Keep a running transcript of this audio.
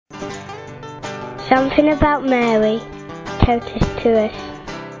Something about Mary, Totus Tuus.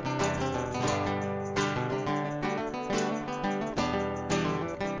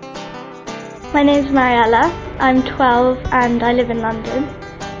 My name's Mariella, I'm 12 and I live in London.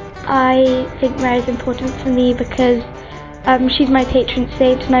 I think Mary's important for me because she's my patron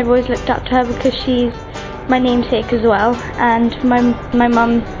saint and I've always looked up to her because she's my namesake as well, and my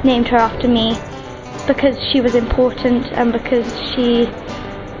mum named her after me because she was important and because she's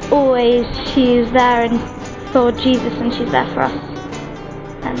there and for Jesus and she's there for us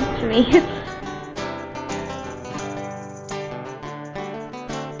and for me.